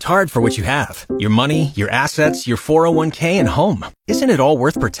worked hard for what you have. Your money, your assets, your 401k, and home. Isn't it all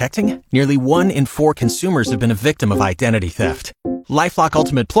worth protecting? Nearly 1 in 4 consumers have been a victim of identity theft. LifeLock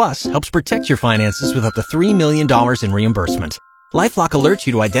Ultimate Plus helps protect your finances with up to $3 million in reimbursement. LifeLock alerts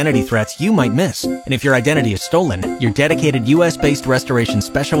you to identity threats you might miss. And if your identity is stolen, your dedicated U.S.-based restoration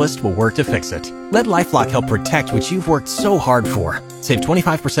specialist will work to fix it. Let LifeLock help protect what you've worked so hard for. Save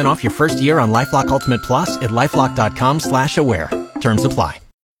 25% off your first year on LifeLock Ultimate Plus at LifeLock.com/aware. Terms apply.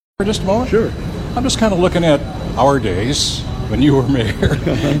 For just a moment? Sure. I'm just kind of looking at our days when you were mayor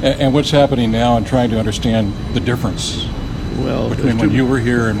and what's happening now and trying to understand the difference between when you were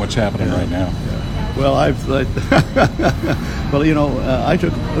here and what's happening right now. Yeah. Well, I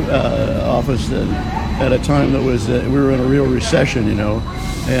took office at a time that was we were in a real recession, and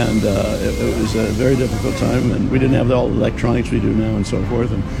it was a very difficult time, and we didn't have all the electronics we do now and so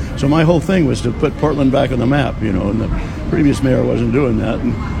forth. And so my whole thing was to put Portland back on the map, and the previous mayor wasn't doing that.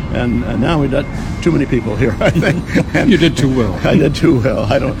 And now we got too many people here, I think. And you did too well. I did too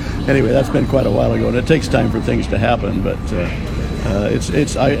well. Anyway, that's been quite a while ago, and it takes time for things to happen, but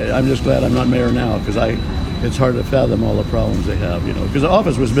I'm just glad I'm not mayor now, because it's hard to fathom all the problems they have, because the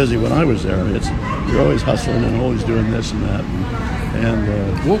office was busy when I was there. You're always hustling and always doing this and that.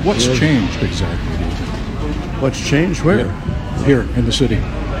 What's changed exactly? What's changed? Where? Here in the city.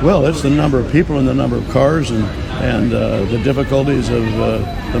 Well, it's the number of people and the number of cars and the difficulties of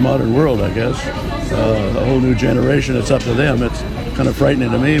the modern world, I guess. A whole new generation, it's up to them. It's kind of frightening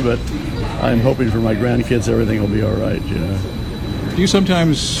to me, but I'm hoping for my grandkids everything will be all right, Do you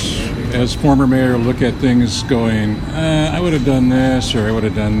sometimes, as former mayor, look at things going, I would have done this or I would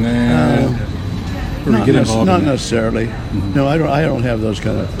have done that? Not necessarily. Mm-hmm. No, I don't have those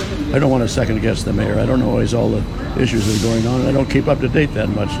kind of. I don't want to second guess the mayor. I don't know always all the issues that are going on. I don't keep up to date that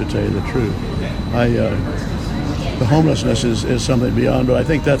much, to tell you the truth. The homelessness is something beyond, but I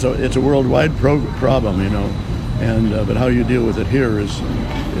think it's a worldwide problem, And but how you deal with it here is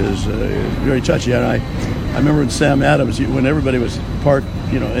very touchy. And I remember in Sam Adams, when everybody was parked,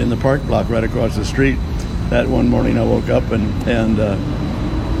 in the park block right across the street. That one morning I woke up and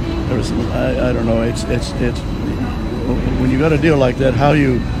there was, I don't know. It's when you got a deal like that, how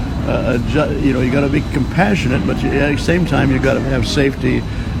you you got to be compassionate, but at the same time you got to have safety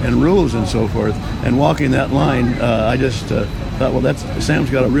and rules and so forth. And walking that line, I just thought, well, Sam's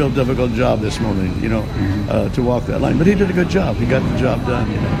got a real difficult job this morning, to walk that line. But he did a good job. He got the job done,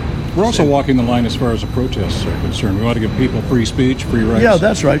 We're also walking the line as far as the protests are concerned. We want to give people free speech, free rights. Yeah,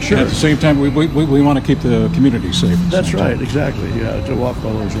 that's right, sure. And at the same time, we want to keep the community safe. That's right, exactly. Yeah, to walk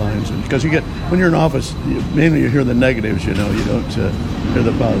all those lines. Because when you're in office, mainly you hear the negatives, you don't hear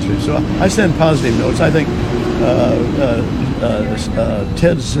the positives. So I send positive notes. I think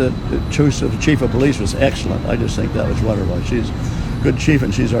Ted's choice of chief of police was excellent. I just think that was wonderful. She's a good chief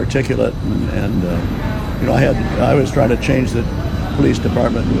and she's articulate. And I was trying to change the police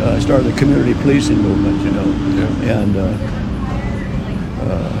department. I started the community policing movement, and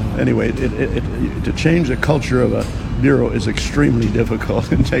anyway, to change the culture of a bureau is extremely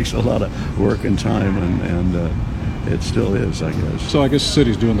difficult. It takes a lot of work and time, and it still is, I guess. So I guess the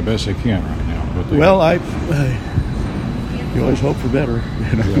city's doing the best they can right now. Well, you always hope for better.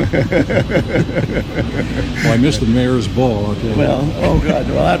 Well, I missed the mayor's ball. I'll tell you. Well, oh God,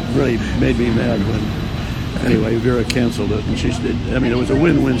 well that really made me mad when. Anyway, Vera canceled it, and it was a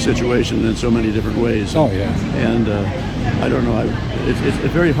win-win situation in so many different ways. Oh, yeah. And I don't know,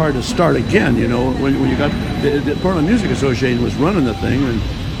 it's very hard to start again, when you got, the Portland Music Association was running the thing, and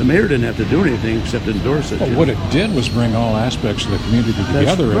the mayor didn't have to do anything except endorse it. Well, what it did was bring all aspects of the community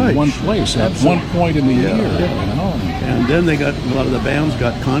together in one place at one point in the year. And then a lot of the bands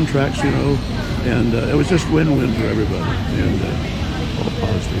got contracts, and it was just win-win for everybody. And,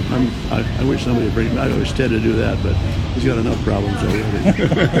 positive. I wish somebody would bring. I wish Ted to do that, but he's got enough problems already.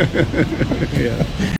 Yeah.